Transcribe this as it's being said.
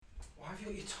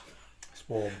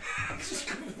swarm.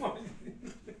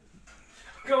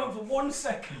 Go on for 1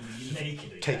 second and you're naked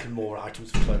again. Taking more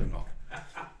items of clothing off.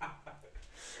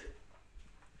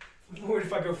 I'm worried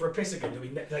if I go for a piss again, you'll be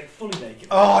like fully naked.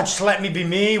 Oh, just let me be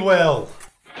me, Will.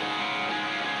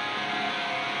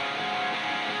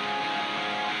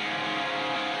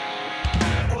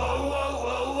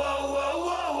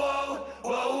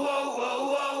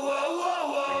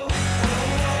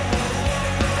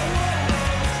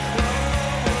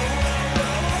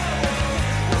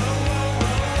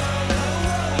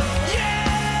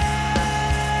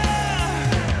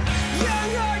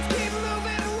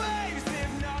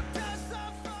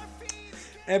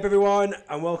 Hey everyone,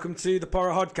 and welcome to the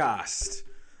Porra Podcast.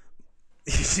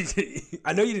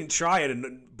 I know you didn't try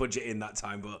and budget in that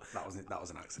time, but That was an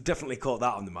accident. definitely caught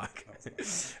that on the mic.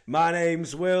 My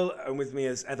name's Will, and with me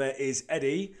as ever is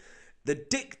Eddie, the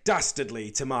Dick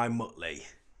Dastardly to my Muttley.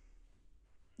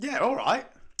 Yeah, all right.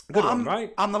 Good one,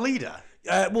 right? I'm the leader.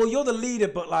 Well, you're the leader,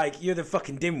 but like you're the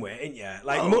fucking dimwit, ain't you?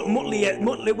 Like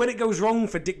Muttley, when it goes wrong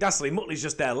for Dick Dastardly, Muttley's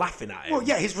just there laughing at him. Well,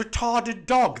 yeah, his retarded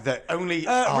dog that only...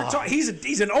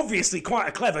 He's an obviously quite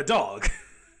a clever dog.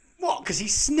 What? Because he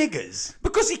sniggers?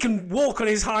 Because he can walk on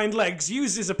his hind legs,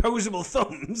 use his opposable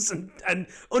thumbs, and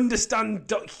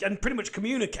understand and pretty much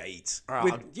communicate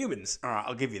with humans. All right,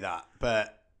 I'll give you that.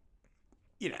 But,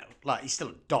 you know, like, he's still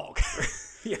a dog.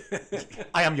 Yeah.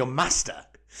 I am your master.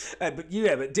 But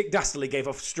Dick Dastardly gave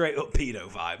off straight up pedo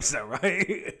vibes, though,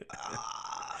 right?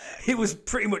 He was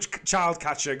pretty much child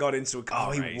catcher, got into a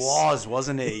car race. He was,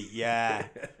 wasn't he? Yeah.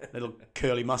 Little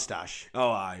curly mustache.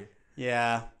 Oh, aye.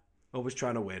 Yeah. Always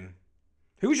trying to win.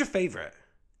 Who was your favourite?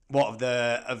 What, of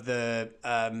the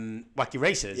Wacky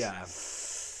Racers? Yeah.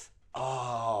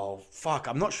 Oh, fuck.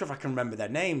 I'm not sure if I can remember their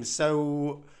names.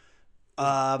 So,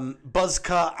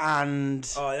 Buzzcut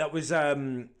and... Oh, that was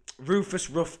Rufus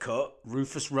Roughcut.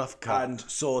 Rufus Roughcut. And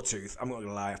Sawtooth. I'm not going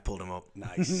to lie, I've pulled them up.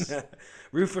 Nice.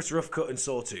 Rufus Roughcut and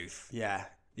Sawtooth. Yeah.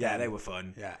 Yeah, they were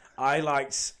fun. Yeah. I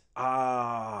liked...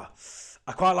 I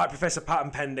quite like Professor Patton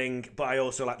Pending, but I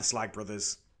also like the Slag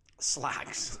Brothers.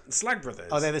 Slags. Slag Brothers.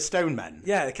 Oh, they're the stone men?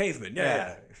 Yeah, the cavemen.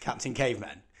 Yeah. Captain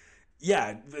Cavemen.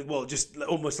 Yeah, well, just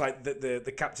almost like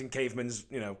the Captain Caveman's,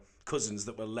 cousins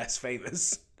that were less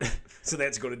famous. So they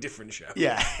had to go to a different show.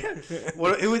 Yeah.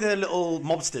 Well, who were the little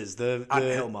mobsters? The Ant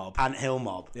Hill Mob. Ant Hill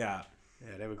Mob. Yeah.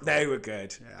 Yeah, they were cool. They were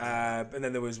good. Yeah. And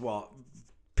then there was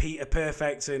Peter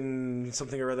Perfect and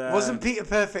something or other. Wasn't Peter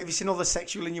Perfect? Have you seen all the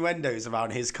sexual innuendos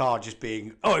around his car just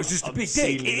being... Oh, it was just a big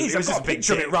dick. It is. I've got a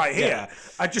picture of it right here.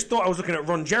 I just thought I was looking at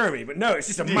Ron Jeremy, but no, it's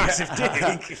just a massive dick.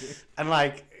 And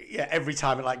every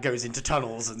time it goes into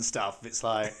tunnels and stuff, it's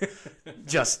like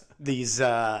just these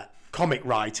comic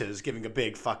writers giving a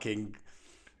big fucking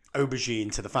aubergine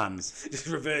to the fans. Just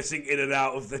reversing in and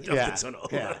out of the tunnel.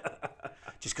 Yeah.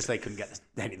 Just because they couldn't get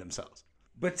any themselves.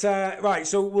 But, right,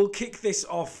 so we'll kick this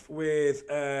off with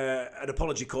an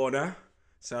apology corner.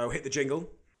 So hit the jingle.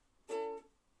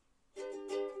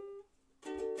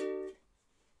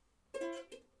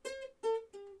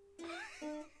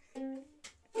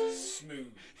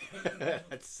 Smooth.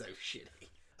 That's so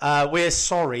shitty. We're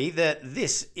sorry that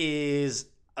this is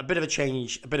a bit of a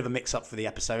change, a bit of a mix-up for the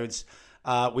episodes.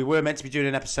 We were meant to be doing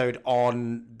an episode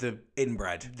on the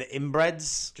Inbred. The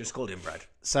Inbreds. Just called Inbred.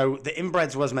 So the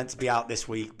Inbreds was meant to be out this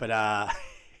week, but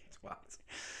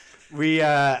we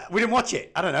didn't watch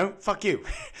it. I don't know. Fuck you.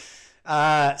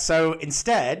 So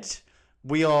instead,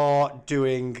 we are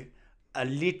doing a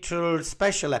little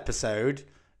special episode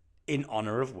in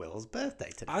honor of Will's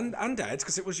birthday today. And Ed's,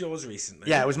 because it was yours recently.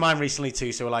 Yeah, it was mine recently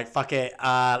too. So we're like, fuck it.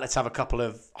 Let's have a couple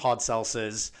of hard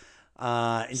seltzers.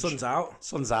 Sun's out.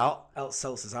 Sun's out.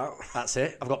 Seltzer's out. That's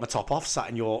it. I've got my top off, sat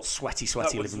in your sweaty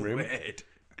living room. Weird.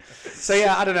 So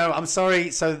yeah, I don't know. I'm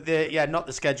sorry. So not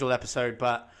the scheduled episode,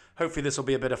 but hopefully this will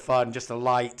be a bit of fun. Just a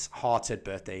light-hearted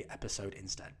birthday episode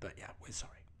instead. But yeah, we're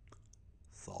sorry.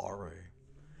 Sorry.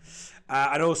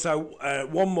 And also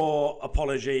one more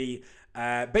apology.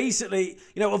 Basically,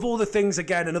 of all the things,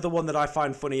 again, another one that I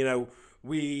find funny.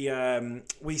 We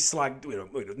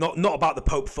slagged, not about the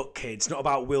Pope fuck kids, not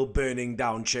about Will burning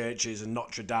down churches and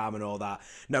Notre Dame and all that.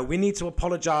 No, we need to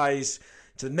apologise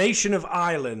to the nation of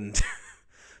Ireland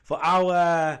for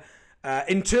our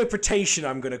interpretation,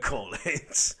 I'm going to call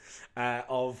it,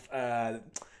 of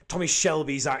Tommy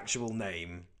Shelby's actual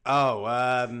name.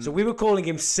 Oh, so we were calling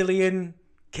him Killian.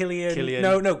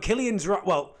 No, Killian's right.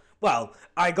 Well,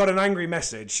 I got an angry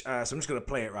message, so I'm just going to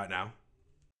play it right now.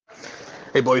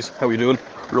 Hey boys, how are you doing?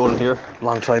 Roland here,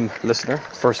 long time listener,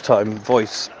 first time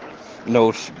voice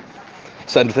note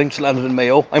send thing, just landed in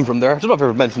Mayo. I'm from there. I don't know if I've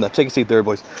ever mentioned that. Take a seat there,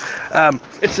 boys.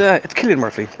 It's Cillian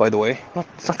Murphy, by the way.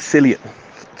 It's not Cillian.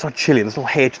 It's not Chilean. There's no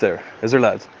H there, is there,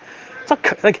 lads? It's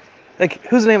not like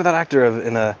who's the name of that actor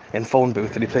in Phone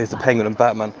Booth that he plays the Penguin in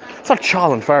Batman? It's not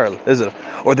Colin Farrell, is it?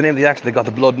 Or the name of the actor that got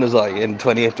the blood in his eye in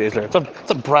 28 Days Later? It's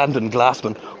not Brandon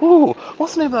Glassman. Ooh,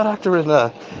 what's the name of that actor in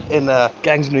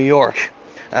Gangs of New York?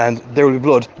 And There Will Be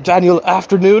Blood. Daniel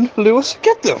Afternoon Lewis.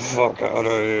 Get the fuck out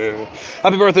of here.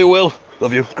 Happy birthday, Will.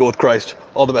 Love you. Go with Christ.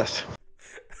 All the best.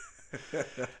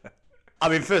 I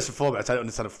mean, first and foremost, I don't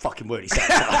understand a fucking word he said.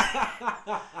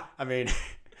 I mean,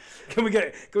 Can we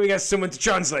get someone to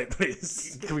translate,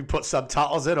 please? can we put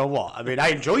subtitles in or what? I mean, I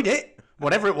enjoyed it.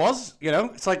 Whatever it was, you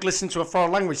know, it's like listening to a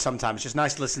foreign language sometimes. It's just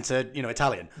nice to listen to, you know,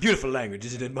 Italian. Beautiful language,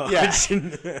 isn't it, Mark?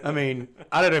 Yeah. I mean,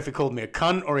 I don't know if he called me a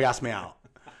cunt or he asked me out.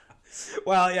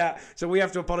 Well, yeah. So we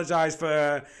have to apologise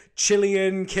for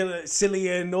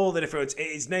Cillian, all the different.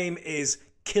 His name is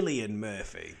Cillian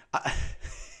Murphy.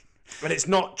 And it's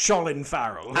not Colin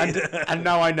Farrell. And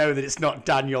now I know that it's not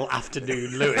Daniel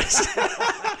Afternoon Lewis.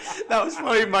 That was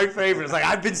probably my favourite. It's like,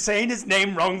 I've been saying his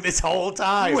name wrong this whole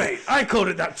time. Wait, I called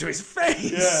it that to his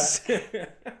face. Yeah.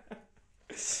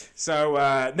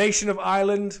 So, Nation of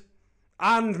Ireland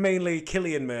and mainly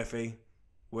Cillian Murphy,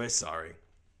 we're sorry.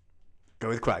 Go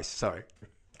with Christ, sorry.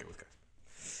 Go with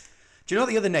Christ. Do you know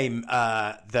the other name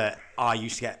that I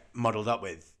used to get muddled up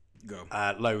with? Go.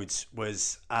 Loads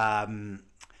was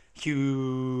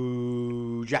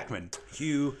Hugh Jackman.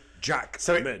 Hugh Jackman.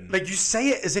 So, like, you say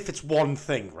it as if it's one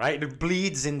thing, right? It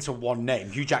bleeds into one name,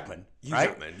 Hugh Jackman. Hugh right?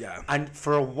 Jackman, yeah. And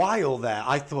for a while there,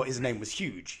 I thought his name was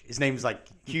Huge. His name was like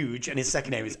Huge, and his second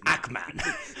name is Ackman.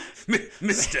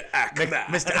 Mr. Ackman.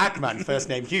 Mr. Ackman, first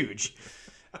name Huge.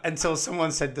 Until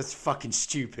someone said, that's fucking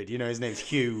stupid. You know, his name's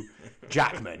Hugh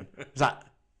Jackman. I was like,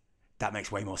 that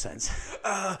makes way more sense.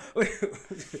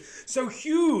 So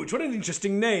Huge. What an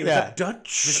interesting name. Yeah. Is that Dutch?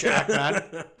 Mr.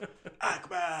 Ackman.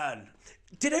 Ackman.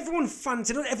 Did everyone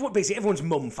fancy? Basically, everyone's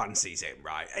mum fancies him,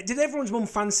 right? Did everyone's mum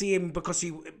fancy him because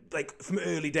he, like, from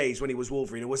early days when he was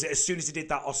Wolverine, or was it as soon as he did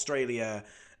that Australia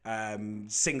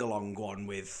sing-along one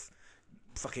with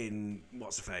fucking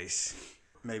what's her face?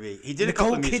 Maybe he did.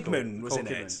 Nicole a couple of Kidman was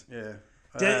Nicole in Kidman. it.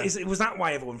 Yeah. Was that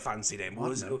why everyone fancied him?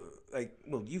 Was no. like,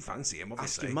 well, you fancy him, Ask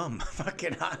obviously. your mum.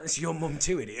 Fucking hell. It's your mum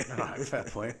too, idiot. All right, fair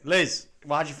point. Liz,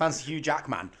 why'd you fancy Hugh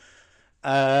Jackman?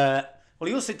 Well,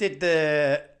 he also did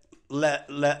the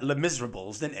Les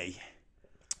Miserables, didn't he?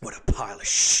 What a pile of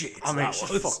shit! I mean, that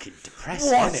it's was. fucking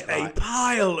depressing. What isn't it? a Like,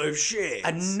 pile of shit!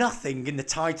 and nothing in the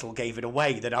title gave it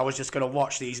away that I was just going to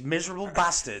watch these miserable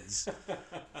bastards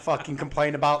fucking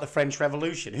complain about the French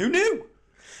Revolution. Who knew?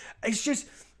 It's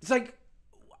like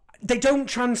they don't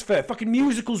transfer. Fucking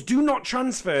musicals do not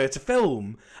transfer to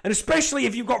film, and especially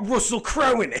if you've got Russell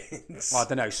Crowe in it. Well, I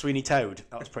don't know. Sweeney Toad.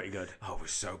 That was pretty good. Oh, it was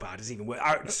so bad. It's even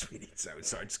worse. Sweeney Toad.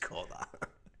 Sorry, I just caught that.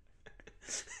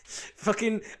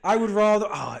 Fucking, I would rather.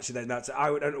 Oh, actually, then that's. I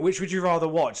would. Which would you rather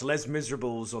watch, Les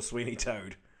Miserables or Sweeney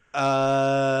Toad? Les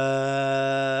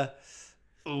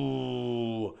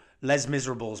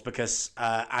Miserables, because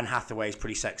Anne Hathaway is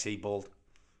pretty sexy, bald.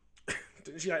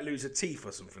 Didn't she like lose her teeth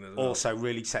or something as well? Also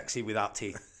really sexy without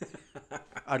teeth.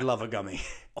 I'd love a gummy.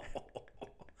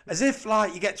 As if,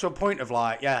 like, you get to a point of,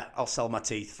 like, yeah, I'll sell my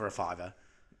teeth for a $5.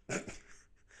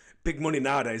 Big money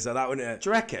nowadays, though, that wouldn't it? Do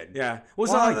you reckon? Yeah. Was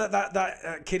Why?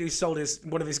 that kid who sold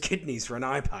one of his kidneys for an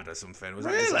iPad or something? Was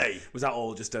Really? Was that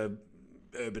all just a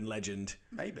urban legend?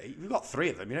 Maybe. We've got 3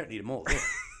 of them. You don't need them all, do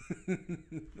you?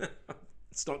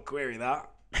 Let's not query that.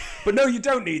 But no, you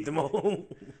don't need them all.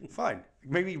 Fine.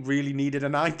 Maybe you really needed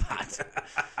an iPad.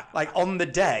 Like, on the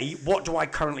day, what do I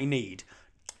currently need?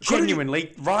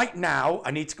 Genuinely, right now, I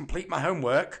need to complete my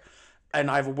homework, and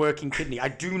I have a working kidney. I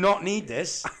do not need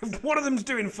this. One of them's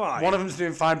doing fine. One of them's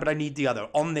doing fine, but I need the other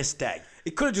on this day.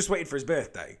 He could have just waited for his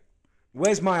birthday.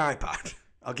 Where's my iPad?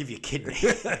 I'll give you a kidney.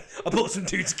 I bought some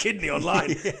dude's kidney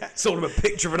online. Sold him a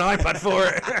picture of an iPad for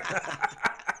it.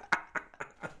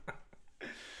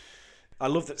 I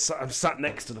love that I'm sat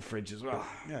next to the fridge as well.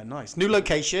 Yeah, nice. New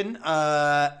location,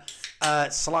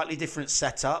 slightly different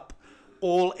setup,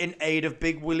 all in aid of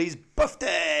Big Willie's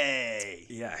birthday.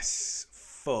 Yes,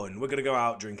 fun. We're going to go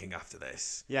out drinking after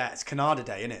this. Yeah, it's Canada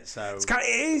Day, isn't it? So It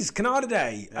is Canada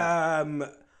Day. Yeah.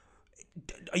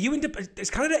 Are you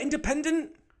is Canada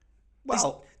independent?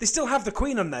 well, They still have the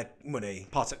Queen on their money.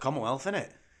 part of Commonwealth, isn't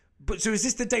it? But so is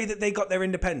this the day that they got their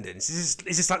independence? Is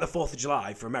this like the 4th of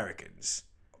July for Americans?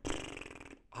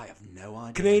 I have no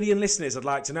idea. Canadian listeners, I'd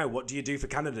like to know, what do you do for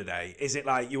Canada Day? Is it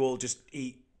like you all just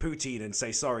eat poutine and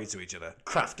say sorry to each other?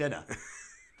 Craft dinner.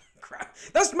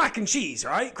 That's mac and cheese,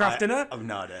 right? Kraft dinner? I've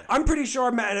no idea. I'm pretty sure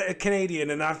I met a Canadian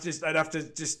and I'd have to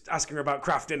just ask her about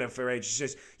Kraft dinner for ages. She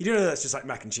says, you do know that's just like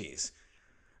mac and cheese?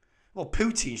 Well,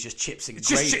 poutine's just chips and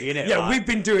Just gravy, innit? yeah, Like, we've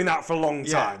been doing that for a long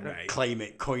time, yeah, mate. claim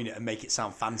it, coin it, and make it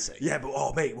sound fancy. Yeah,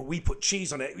 but mate, we put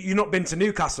cheese on it. You've not been to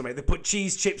Newcastle, mate. They put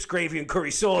cheese, chips, gravy, and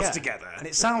curry sauce Yeah. together. And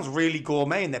it sounds really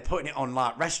gourmet, and they're putting it on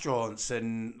like restaurants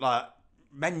and like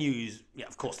menus. Yeah,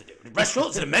 of course they do.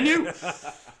 Restaurants and a menu?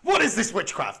 What is this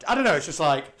witchcraft? I don't know. It's just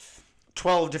like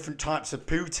 12 different types of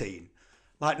poutine.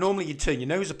 Like normally you'd turn your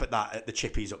nose up at that at the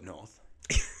Chippies up north.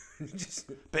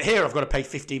 But here I've got to pay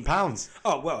 £15.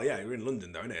 Oh, well, yeah, you're in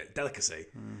London, though, isn't it? Delicacy.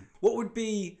 What would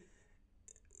be,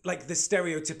 like, the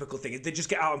stereotypical thing? They just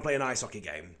get out and play an ice hockey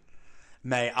game.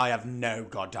 Mate, I have no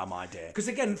goddamn idea. Because,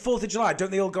 again, 4th of July,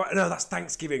 don't they all go out? No, that's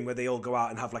Thanksgiving, where they all go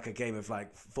out and have, like, a game of,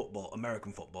 like, football,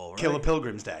 American football, right? Kill the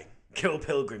Pilgrims Day. Kill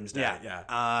Pilgrims Day,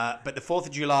 yeah. But the 4th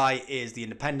of July is the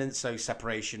independence, so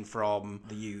separation from...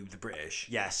 The British.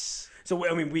 Yes. So,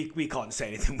 I mean, we can't say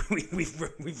anything.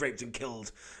 We've raped and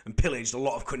killed and pillaged a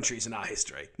lot of countries in our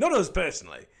history. Not us,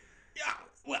 personally. Yeah,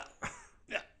 well...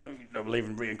 Yeah, I don't believe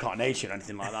in reincarnation or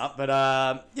anything like that, but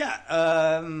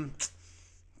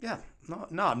no,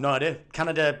 I've no idea.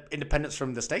 Canada independence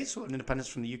from the States or independence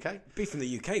from the UK? Be from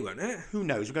the UK, won't it? Who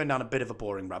knows? We're going down a bit of a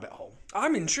boring rabbit hole.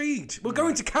 I'm intrigued. We're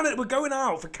going to Canada. We're going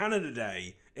out for Canada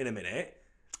Day in a minute.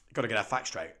 Got to get our facts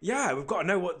straight. Yeah, we've got to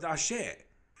know what our shit.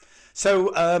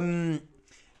 So,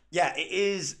 yeah, it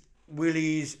is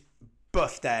Willie's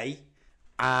birthday,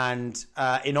 and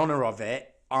in honour of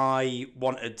it, I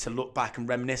wanted to look back and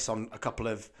reminisce on a couple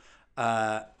of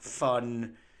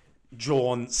fun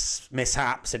jaunts,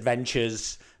 mishaps,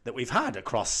 adventures that we've had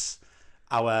across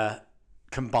our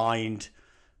combined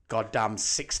goddamn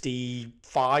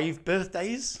 65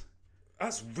 birthdays.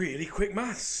 That's really quick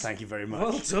maths. Thank you very much.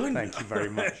 Well done. Thank you very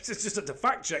much. It's just had to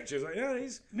fact check. She was like, yeah,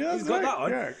 he's got right. that on.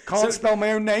 Yeah. Can't spell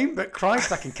my own name, but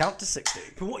Christ, I can count to 60.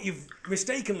 But what you've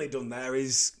mistakenly done there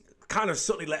is kind of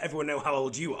subtly let everyone know how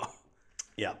old you are.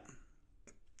 Yeah.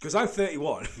 Because I'm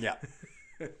 31. Yeah.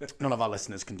 None of our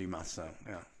listeners can do maths, so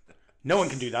yeah. No one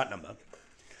can do that number.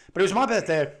 But it was my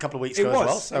birthday a couple of weeks ago as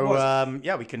well. So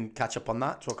yeah, we can catch up on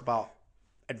that, talk about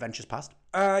adventures past.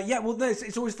 Yeah, well, no,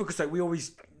 it's always fun because we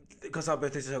always, because our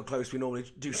birthdays are so close, we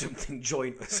normally do something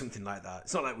joint or something like that.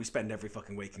 It's not like we spend every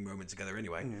fucking waking moment together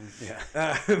anyway. Yeah.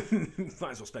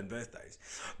 Might as well spend birthdays.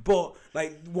 But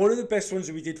like one of the best ones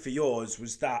that we did for yours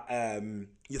was that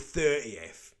your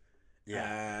 30th.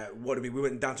 Yeah. We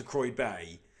went down to Croyd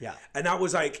Bay. Yeah. And that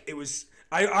was like, it was,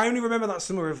 I only remember that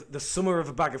summer of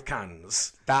a bag of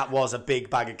cans. That was a big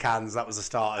bag of cans. That was the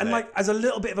start of And it. like, as a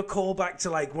little bit of a callback to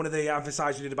like one of the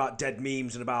advertisements we did about dead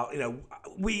memes and about, you know,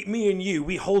 me and you,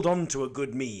 we hold on to a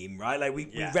good meme, right? Like we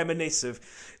reminisce of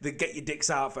the get your dicks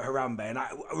out for Harambe. And I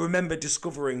remember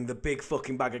discovering the big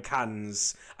fucking bag of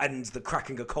cans and the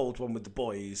cracking a cold one with the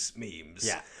boys memes.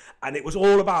 Yeah. And it was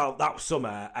all about that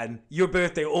summer, and your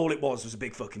birthday, all it was a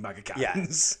big fucking bag of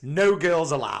cans. Yeah. No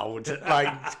girls allowed.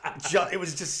 Like, it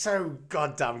was just so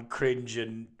goddamn cringe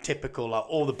and typical. Like,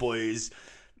 all the boys,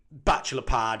 bachelor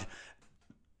pad,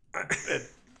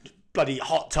 bloody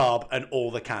hot tub, and all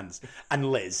the cans.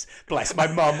 And Liz, bless, my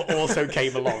mum also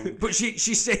came along. But she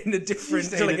stayed in a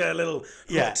different, like a little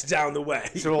hut down the way.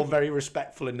 So all very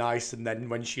respectful and nice, and then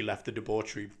when she left, the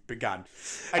debauchery began.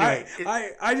 Anyway,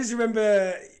 I just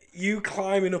remember you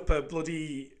climbing up a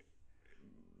bloody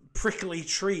prickly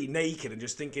tree naked and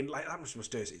just thinking, like, that must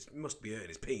be hurting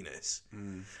his penis.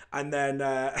 And then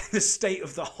the state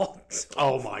of the hot tub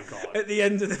oh my God. at the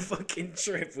end of the fucking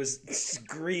trip was just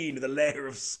green with a layer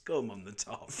of scum on the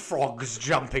top. Frogs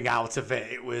jumping out of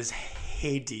it. It was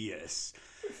hideous.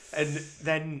 And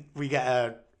then we get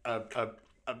a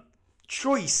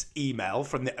choice email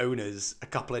from the owners a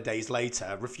couple of days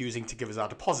later refusing to give us our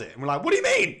deposit. And we're like, what do you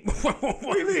mean? What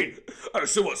do you mean? Oh,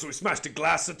 so what? So we smashed a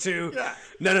glass or two? Yeah.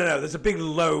 No. There's a big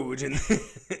load in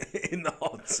in the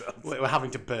hot tub. We're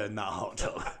having to burn that hot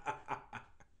tub.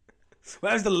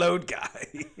 Where's the load guy?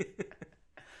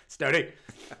 Stoney.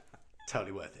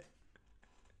 Totally worth it.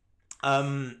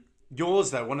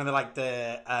 Yours though, one of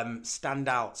the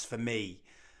standouts for me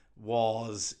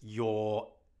was your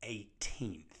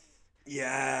 18th.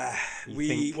 Yeah,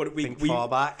 we far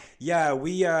back. Yeah,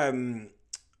 we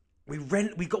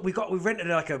rented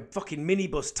like a fucking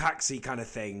minibus taxi kind of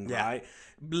thing, right?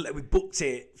 We booked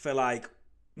it for like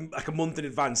a month in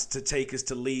advance to take us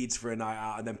to Leeds for a night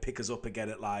out and then pick us up again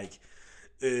at like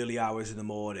early hours in the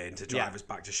morning to drive us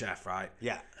back to Chef, right?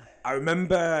 Yeah, I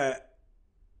remember.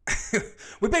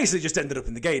 We basically just ended up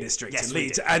in the gay district in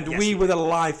Leeds, and we were the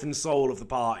life and soul of the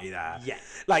party there. Yeah,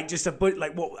 like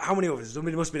how many of us? I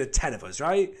mean, it must have been 10 of us,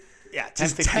 right? Yeah, 10,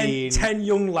 15. 10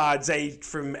 young lads aged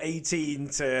from 18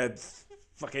 to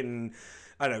fucking,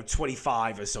 I don't know,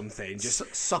 25 or something.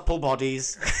 Just supple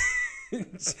bodies.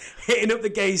 hitting up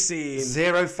the gay scene.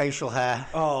 0 facial hair.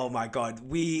 Oh my god,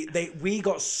 we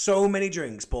got so many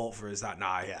drinks bought for us that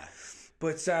night. Yeah.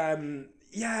 But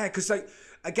yeah, because like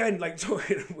again, like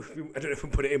talking, I don't know if we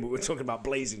put it in, but we're talking about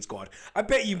Blazing Squad. I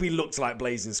bet you we looked like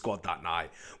Blazing Squad that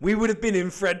night. We would have been in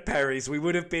Fred Perry's. We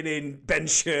would have been in Ben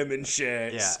Sherman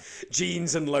shirts,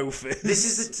 jeans and loafers.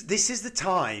 This is the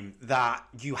time that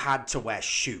you had to wear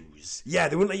shoes. Yeah,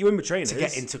 they wouldn't let you in with trainers to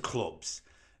get into clubs,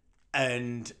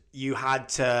 and you had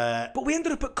to. But we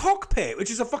ended up at Cockpit, which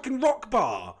is a fucking rock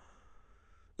bar.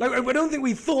 Like, I don't think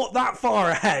we thought that far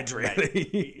ahead,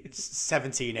 really.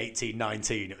 17, 18,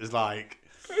 19. It was like,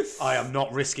 I am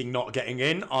not risking not getting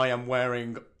in. I am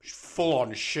wearing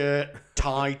full-on shirt,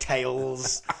 tie,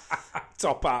 tails,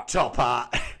 top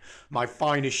hat, my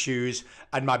finest shoes,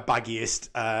 and my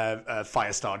baggiest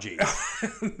Firestar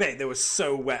jeans. Mate, they were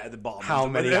so wet at the bottom. How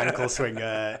many ankle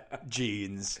swinger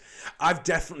jeans? I've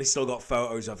definitely still got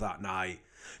photos of that night.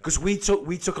 Because we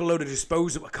took a load of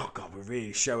disposable. Oh God, we're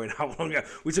really showing how long ago.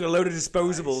 We took a load of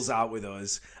disposables out with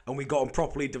us, and we got them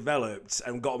properly developed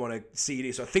and got them on a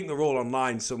CD. So I think they're all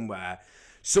online somewhere.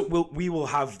 So we will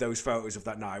have those photos of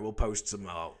that night. We'll post them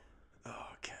out.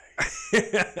 Okay.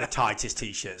 The tightest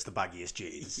t-shirts, the baggiest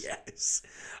jeans. Yes.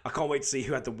 I can't wait to see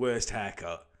who had the worst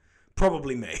haircut.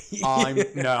 Probably me. I'm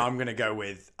gonna go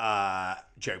with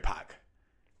Joe Pack.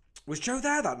 Was Joe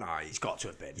there that night? He's got to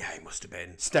have been. Yeah, he must have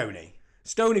been.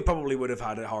 Stoney probably would have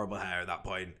had a horrible hair at that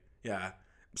point. Yeah.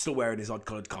 Still wearing his odd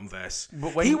coloured Converse.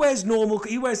 But when he wears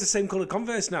the same coloured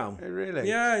Converse now. Really?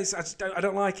 Yeah, I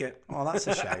don't like it. Oh, that's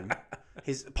a shame.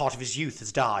 Part of his youth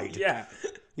has died. Yeah.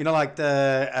 You know, like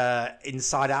the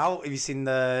Inside Out. Have you seen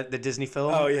the Disney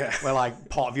film? Oh yeah. Where like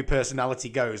part of your personality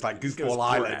goes like Goofball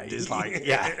Island grey. is like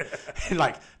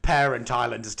like Parent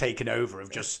Island has taken over of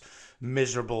just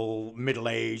miserable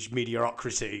middle-aged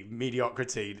mediocrity.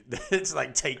 It's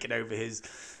like taken over his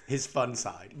fun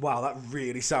side. Wow, that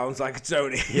really sounds like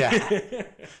Tony. Yeah.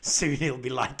 Soon he'll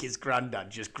be like his granddad,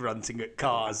 just grunting at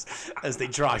cars as they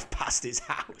drive past his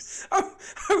house.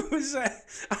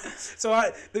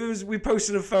 We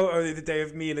posted a photo the other day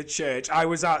of me in a church. I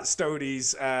was at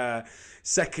Stoney's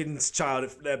second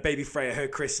child, baby Freya, her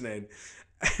christening.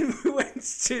 And we went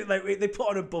to, they put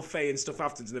on a buffet and stuff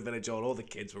afterwards in the village hall. All the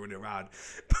kids were running around.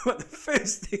 But the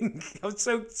first thing, I was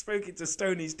so spoken to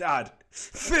Stoney's dad.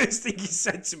 First thing he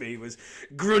said to me was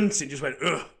grunting, just went,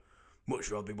 ugh, much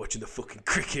rather be watching the fucking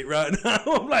cricket right now.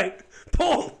 I'm like,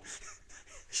 Paul,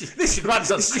 this is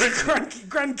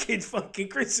grandkid fucking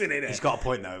christening it. He's got a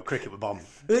point though, cricket with bomb.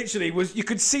 Literally, you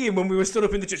could see him when we were stood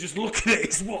up in the church just looking at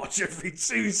his watch every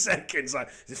 2 seconds, like,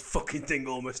 this fucking thing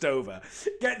almost over.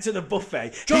 Get to the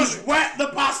buffet. Just wet the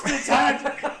bastard's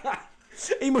head!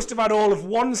 He must have had all of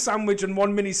 1 sandwich and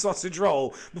 1 mini sausage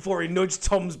roll before he nudged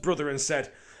Tom's brother and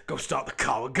said, go start the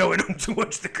car, we're going home to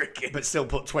watch the cricket. But still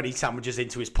put 20 sandwiches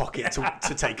into his pocket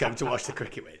to take home to watch the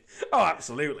cricket with. Oh,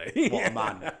 absolutely. What a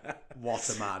man. What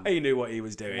a man. He knew what he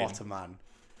was doing. What a man.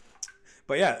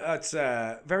 But yeah, that's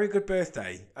a very good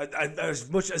birthday. As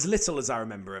little as I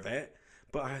remember of it,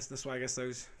 but that's why I guess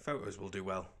those photos will do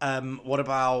well. What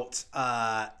about,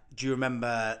 do you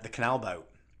remember the canal boat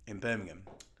in Birmingham?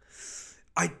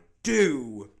 I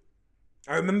do.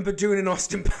 I remember doing an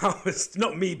Austin Powers,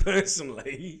 not me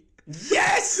personally.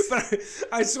 Yes! But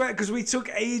I swear, because we took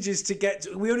ages to get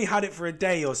to, we only had it for a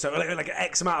day or so, like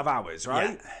X amount of hours,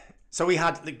 right? Yeah. So we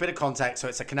had a bit of context. So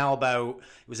it's a canal boat.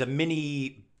 It was a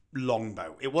mini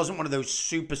longboat. It wasn't one of those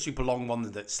super, super long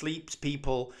ones that sleeps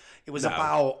people. It was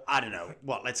about, I don't know,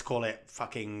 let's call it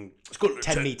fucking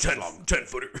 10 meters long. 10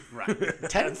 footer. Right.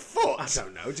 10 foot? I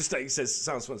don't know. Just like it says,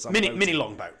 sounds fun. Mini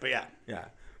longboat, but yeah. Yeah.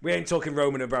 We ain't talking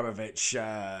Roman Abramovich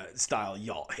style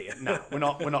yacht here. No, we're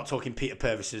not talking Peter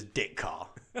Purvis's dick car.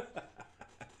 But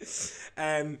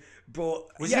was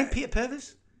his name Peter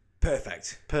Purvis?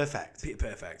 Perfect. Peter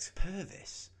Perfect.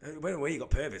 Purvis. Where you got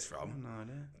Purvis from? No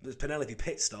idea. There's Penelope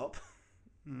Pitstop.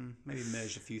 Maybe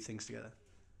merge a few things together.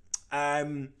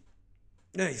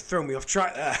 No, you've thrown me off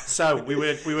track there. So we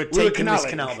were taking this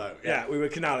canal boat. Yeah, we were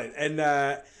canaling,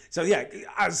 and so yeah,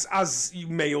 as you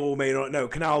may or may not know,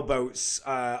 canal boats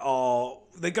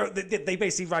they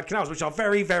basically ride canals which are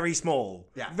very, very small.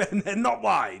 Yeah, they're not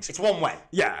wide. It's one way.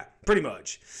 Yeah, pretty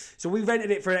much. So we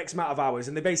rented it for an X amount of hours,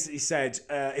 and they basically said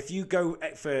if you go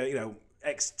for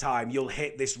X time, you'll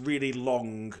hit this really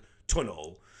long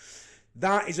tunnel.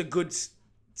 That is a good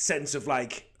sense of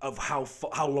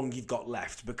how long you've got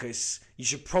left, because you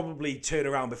should probably turn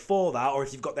around before that, or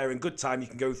if you've got there in good time, you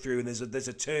can go through and there's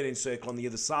a turning circle on the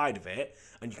other side of it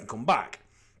and you can come back.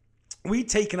 we'd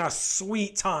taken our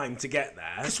sweet time to get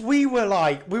there. Because we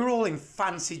were all in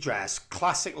fancy dress,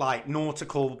 classic like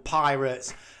nautical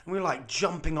pirates, and we were like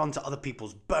jumping onto other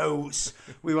people's boats.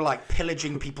 We were like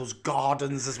pillaging people's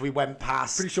gardens as we went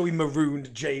past. Pretty sure we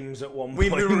marooned James at one We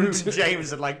point. marooned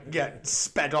James and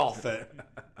sped off at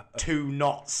 2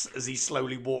 knots as he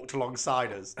slowly walked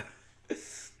alongside us.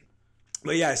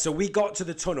 But yeah, so we got to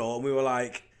the tunnel and we were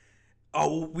like,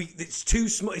 oh, it's too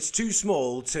small. It's too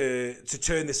small to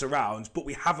turn this around, but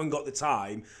we haven't got the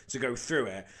time to go through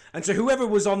it. And so whoever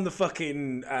was on the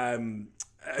fucking,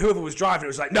 whoever was driving it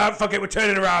was like, no, fuck it, we're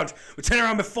turning around. We're turning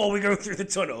around before we go through the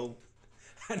tunnel.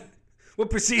 And what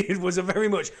proceeded was a very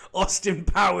much Austin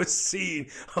Powers scene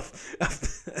of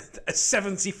a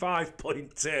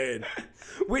 75-point turn,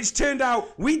 which turned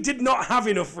out we did not have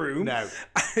enough room. No.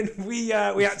 And we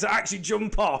had to actually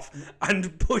jump off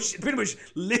and push, pretty much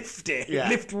lift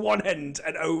one end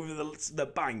and over the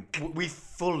bank. We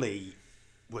fully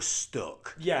were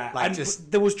stuck. Yeah, and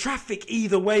there was traffic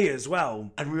either way as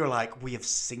well. And we were like, we have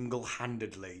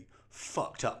single-handedly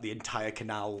fucked up the entire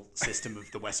canal system of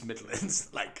the West Midlands.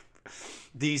 Like,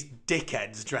 these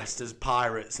dickheads dressed as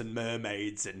pirates and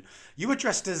mermaids, and you were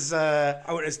dressed as I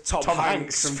went as Tom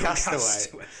Hanks from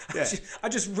Castaway. Yeah. I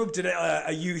just rubbed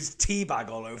a used tea bag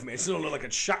all over me. It still looked like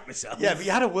I'd shat myself. Yeah, but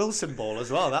you had a Wilson ball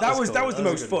as well. That was the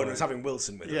most fun. Was having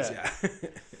Wilson with us. Yeah.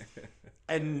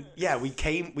 And yeah, we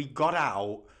got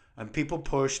out, and people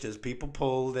pushed us, people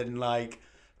pulled, and like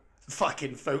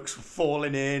fucking folks were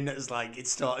falling in as like it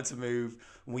started to move.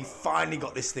 And we finally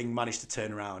got this thing managed to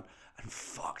turn around. And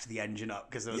fucked the engine up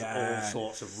because there was all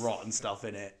sorts of rotten stuff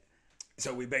in it.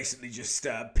 So we basically just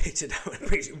pitted out and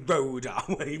basically rode our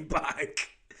way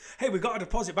back. Hey, we got a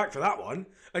deposit back for that one.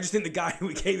 I just think the guy who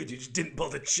we gave it to just didn't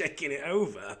bother checking it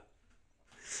over.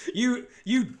 You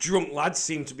drunk lads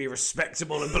seem to be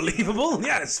respectable and believable.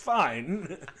 Yeah, it's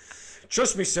fine.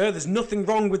 Trust me, sir, there's nothing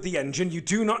wrong with the engine. You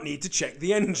do not need to check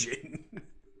the engine.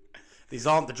 These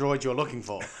aren't the droids you're looking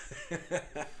for.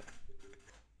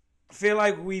 I feel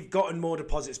like we've gotten more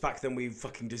deposits back than we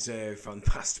fucking deserve from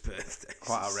past birthdays.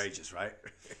 Quite outrageous, right?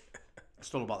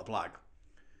 It's all about the blag.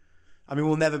 I mean,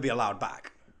 we'll never be allowed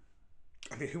back.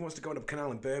 I mean, who wants to go on a canal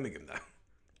in Birmingham, though?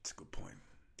 That's a good point.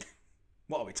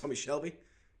 What are we, Tommy Shelby?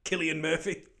 Cillian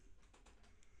Murphy?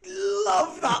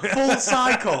 Love that full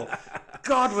cycle.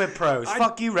 God, we're pros.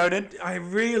 Fuck you, Ronan. I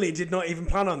really did not even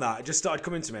plan on that. It just started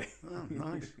coming to me. Oh,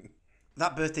 nice.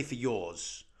 That birthday for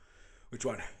yours. Which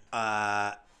one?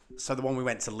 So the one we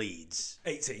went to Leeds.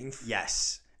 18th.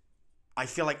 Yes. I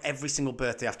feel like every single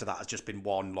birthday after that has just been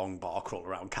one long bar crawl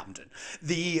around Camden.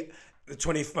 My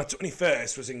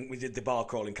 21st was we did the bar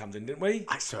crawl in Camden, didn't we?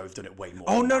 I swear we've done it way more.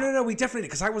 Oh, no, we definitely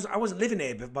did, because I wasn't living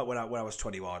here but when I was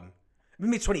 21.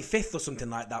 Maybe 25th or something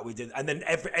like that we did. And then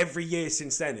every year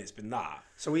since then it's been that.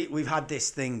 So we've had this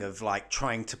thing of like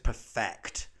trying to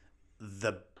perfect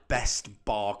the best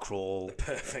bar crawl. The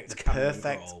perfect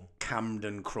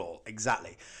Camden crawl.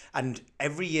 Exactly. And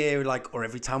every year, like, or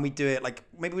every time we do it, like,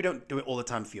 maybe we don't do it all the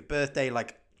time for your birthday,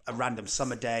 like a random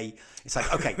summer day. It's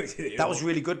like, okay, that was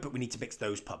really good, but we need to mix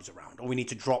those pubs around, or we need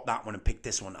to drop that one and pick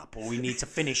this one up, or we need to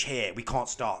finish here. We can't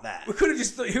start there. We could have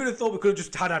just, who would have thought we could have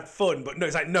just had fun, but no,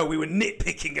 it's like, no, we were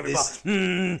nitpicking every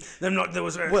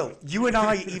bar. Well, you and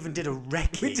I even did a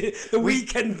recce. We did the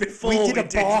weekend before. We did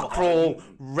a bar crawl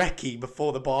recce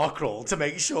before the bar crawl to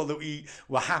make sure that we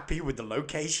were happy with the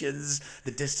locations,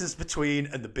 the distance between,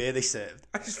 and the beer they served.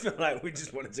 I just feel like we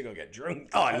just wanted to go get drunk.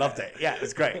 Oh, I loved it. Yeah, it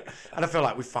was great. And I feel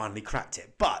like we finally cracked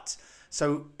it. But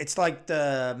so it's like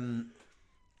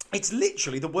it's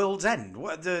literally the world's end.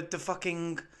 What the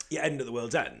fucking end of the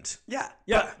world's end. Yeah.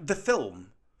 But the film.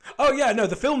 Oh yeah, no,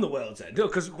 the film The World's End.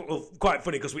 Because quite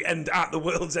funny because we end at the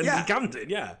World's End in Camden.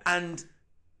 Yeah, and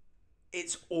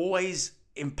it's always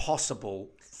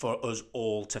impossible for us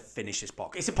all to finish this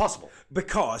box. It's impossible.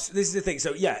 Because this is the thing.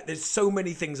 So yeah, there's so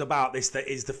many things about this that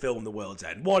is the film The World's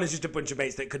End. One is just a bunch of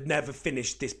mates that could never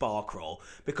finish this bar crawl,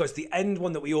 because the end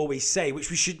one that we always say,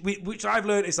 which I've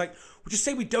learned, is like, we just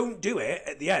say we don't do it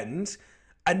at the end,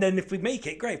 and then if we make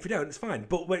it, great. If we don't, it's fine.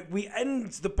 But we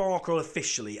end the bar crawl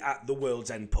officially at the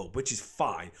World's End pub, which is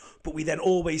fine. But we then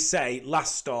always say,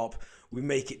 last stop, we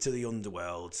make it to the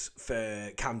Underworld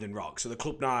for Camden Rock. So the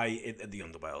club night at the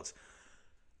Underworld.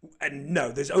 And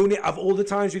no, there's only, of all the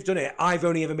times we've done it, I've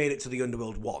only ever made it to the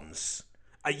Underworld once.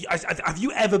 Have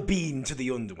you ever been to the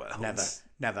Underworld?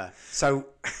 Never. So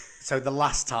the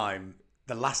last time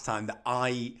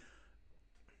that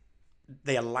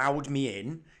they allowed me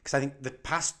in, because I think the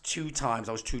past 2 times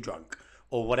I was too drunk,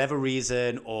 or whatever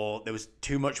reason, or there was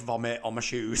too much vomit on my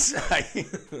shoes.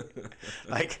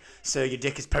 Like, sir, your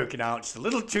dick is poking out just a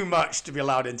little too much to be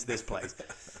allowed into this place.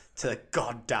 to the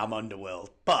goddamn underworld.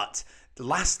 But the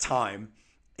last time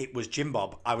it was Jim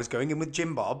Bob. I was going in with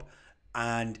Jim Bob,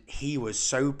 and he was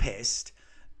so pissed.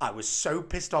 I was so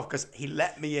pissed off because he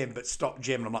let me in but stopped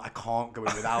Jim, and I'm like, I can't go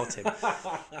in without him.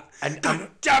 and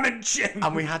Damn it, Jim!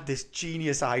 And we had this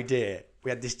genius idea.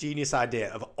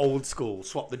 Of old school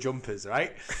swap the jumpers,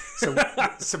 right? So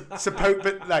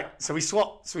we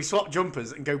swap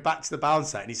jumpers and go back to the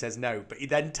bouncer, and he says no, but he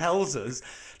then tells us,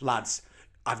 lads,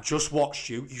 I've just watched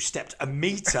you. You stepped a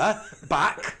meter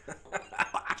back,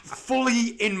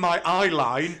 fully in my eye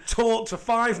line. Talked for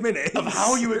 5 minutes of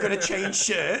how you were going to change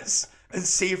shirts and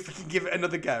see if we can give it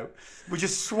another go. We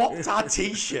just swapped our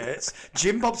t-shirts.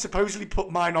 Jim Bob supposedly put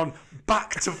mine on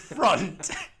back to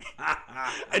front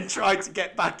and tried to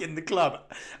get back in the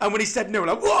club. And when he said no, we're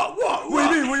like, what? What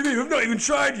do you mean? I've not even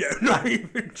tried yet. Not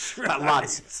even tried.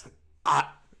 Lads,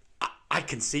 I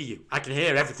can see you. I can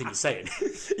hear everything you're saying.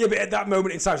 Yeah, but at that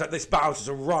moment in time, it's like, this bouncer's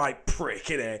a right prick,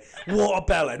 innit? What a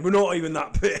bellend. We're not even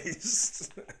that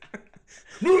pissed.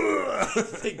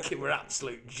 Thinking we're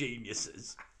absolute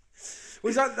geniuses.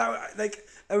 Was that like,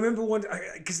 I remember one,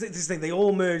 because this thing, they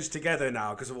all merged together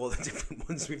now because of all the different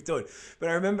ones we've done. But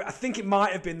I think it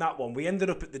might have been that one. We ended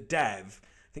up at the Dev,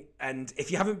 and if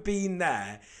you haven't been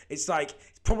there, it's like,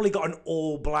 it's probably got an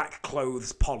all black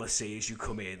clothes policy as you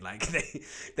come in. Like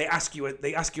they ask you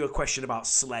a question about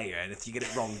Slayer, and if you get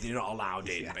it wrong, you're not allowed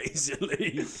in,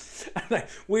 basically. And like,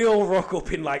 we all rock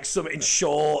up in like in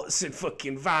shorts and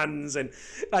fucking Vans and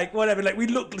like whatever. Like we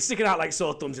look sticking out like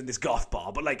sore thumbs in this goth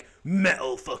bar, but like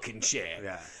metal fucking shit.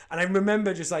 Yeah. And I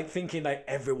remember just like thinking like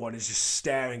everyone is just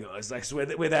staring at us, like so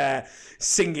we're there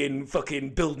singing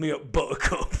fucking "Build Me Up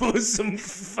Buttercup" or some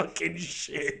fucking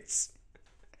shit.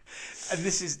 And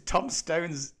this is Tom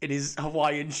Stone's in his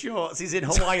Hawaiian shorts. He's in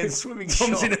Hawaiian swimming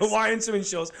shorts. Tom's in Hawaiian swimming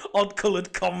shorts,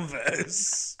 odd-coloured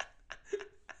Converse.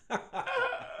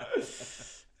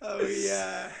 Oh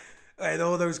yeah. And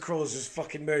all those crawls just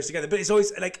fucking merged together. But it's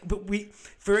always like,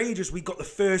 for ages we got the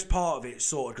first part of it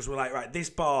sorted because we're like, right, this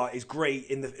bar is great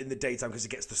in the daytime because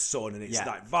it gets the sun and it's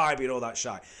like vibey and all that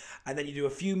shit. And then you do a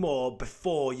few more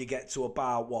before you get to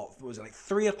about what was it, like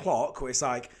 3 o'clock, where it's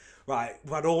like, right,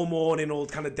 we've had all morning, all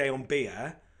kind of day on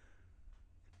beer.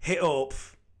 Hit up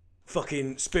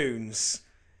fucking Spoons.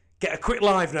 Get a quick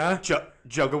livener.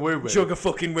 Jug of woo-woo. Jug of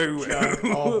fucking woo-woo. Jug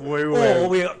of woo-woo. Or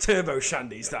we got turbo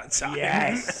shandies that time.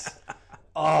 Yes.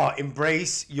 Oh,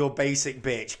 embrace your basic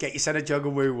bitch. Get yourself a jug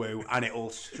of woo-woo and it'll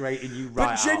straighten you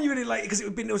right But genuinely, like, because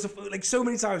it was like so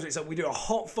many times, it's like we do a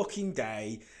hot fucking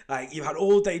day, like you've had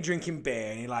all day drinking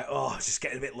beer and you're like, oh, it's just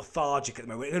getting a bit lethargic at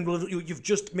the moment. And you've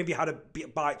just maybe had a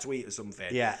bite to eat or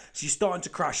something. Yeah. So you're starting to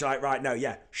crash, you're like, right, no,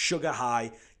 yeah, sugar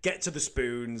high, get to the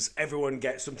Spoons, everyone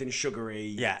gets something sugary.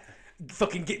 Yeah.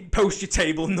 Fucking post your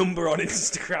table number on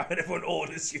Instagram and everyone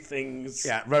orders you things.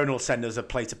 Yeah, Ron will send us a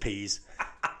plate of peas.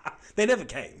 They never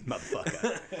came.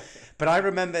 Motherfucker. But I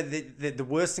remember the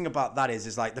worst thing about that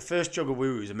is like the first jug of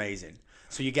woo-woo is amazing.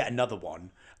 So you get another one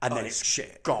and then it's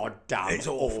shit. Goddamn It's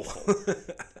awful.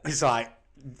 It's like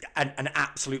an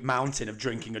absolute mountain of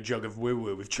drinking a jug of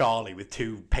woo-woo with Charlie with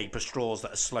 2 paper straws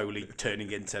that are slowly turning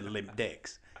into limp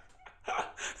dicks.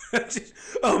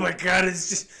 Oh my god,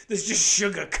 there's just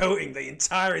sugar coating the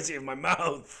entirety of my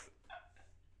mouth.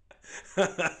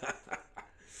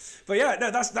 But yeah, no,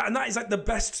 that is like the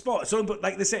best spot. So, but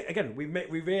like they say again, we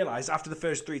realised after the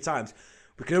first 3 times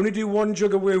we can only do 1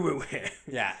 jug of woo-woo here.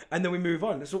 Yeah, and then we move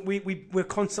on. So we're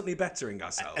constantly bettering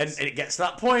ourselves. And it gets to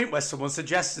that point where someone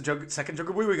suggests a second jug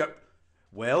of woo-woo. We go,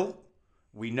 well,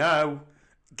 we know.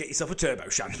 Get yourself a turbo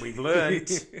shandy. We've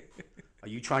learned. Are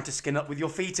you trying to skin up with your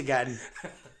feet again?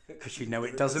 Because you know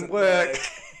it doesn't work.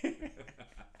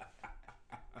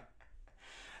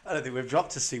 I don't think we've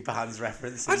dropped a Super Hands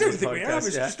reference. I don't think we have.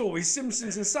 It's just always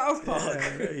Simpsons and South Park.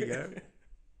 Yeah, there you go.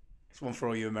 It's one for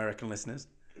all you American listeners.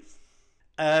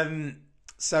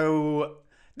 So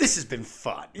this has been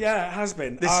fun. Yeah, it has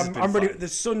been. I'm ready. The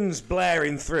sun's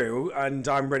blaring through, and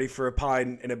I'm ready for a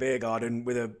pint in a beer garden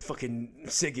with a fucking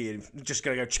ciggy, and just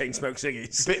gonna go chain smoke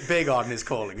ciggies. Beer garden is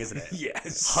calling, isn't it?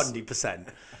 Yes,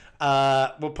 100%.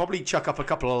 We'll probably chuck up a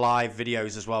couple of live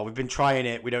videos as well. We've been trying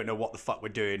it. We don't know what the fuck we're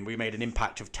doing. We made an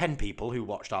impact of 10 people who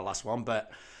watched our last one,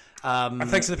 but and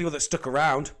thanks to the people that stuck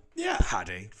around. Yeah,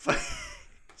 Paddy,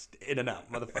 in and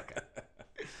out, motherfucker.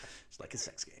 It's like a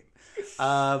sex game.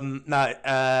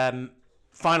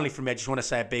 Finally from me, I just want to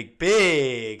say a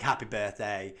big happy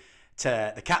birthday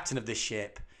to the captain of this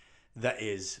ship, that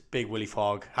is Big Willy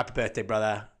Fogg. Happy birthday,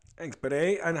 brother. Thanks,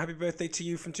 buddy, and happy birthday to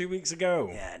you from 2 weeks ago.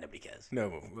 Yeah, nobody cares.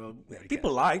 No, well,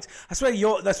 people liked. I swear,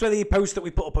 that's where the post that we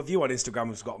put up of you on Instagram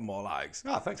has gotten more likes.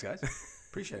 Oh, thanks, guys.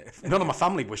 Appreciate it. None of my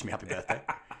family wished me happy birthday.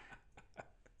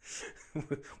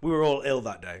 We were all ill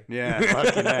that day. Yeah,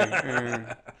 fucking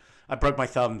hell. I broke my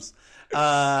thumbs.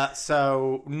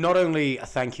 So not only a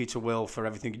thank you to Will for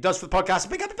everything he does for the podcast,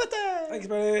 big happy birthday! Thanks,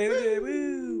 buddy.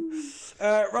 Woo.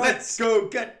 Right. Let's go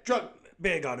get drunk.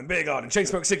 Beer garden. Chain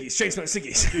smoke ciggies.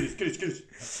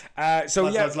 So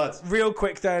Lads. real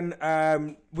quick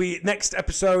then. We next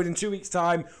episode in 2 weeks'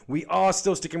 time. We are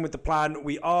still sticking with the plan.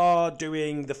 We are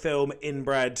doing the film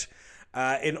Inbred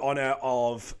in honor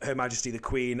of Her Majesty the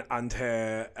Queen and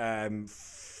her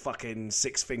fucking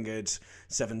six-fingered,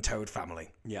 seven-toed family.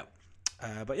 Yeah.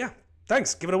 But yeah,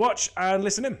 thanks. Give it a watch and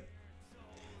listen in.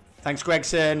 Thanks,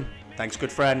 Gregson. Thanks,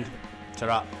 good friend.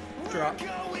 Ta-ra. Ta-ra.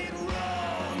 Going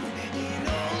wrong in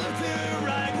all of the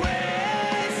right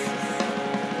ways.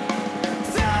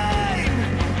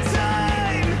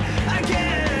 Time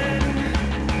again.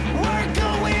 We're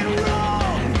going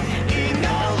wrong in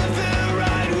all of the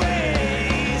right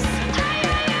ways.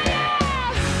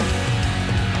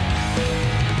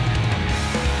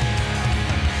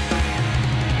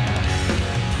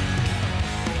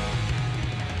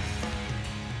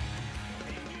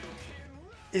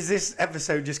 Is this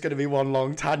episode just going to be one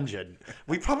long tangent?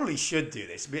 We probably should do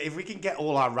this. If we can get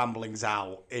all our ramblings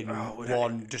out in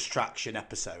one distraction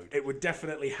episode. It would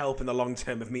definitely help in the long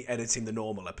term of me editing the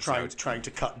normal episode. Trying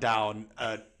to cut down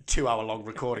a 2-hour-long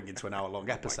recording into an hour-long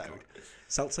episode.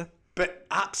 Seltzer? But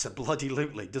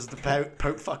absolutely, does the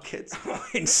Pope fuck kids?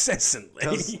 Incessantly.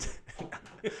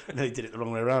 No, he did it the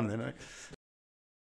wrong way around then, right?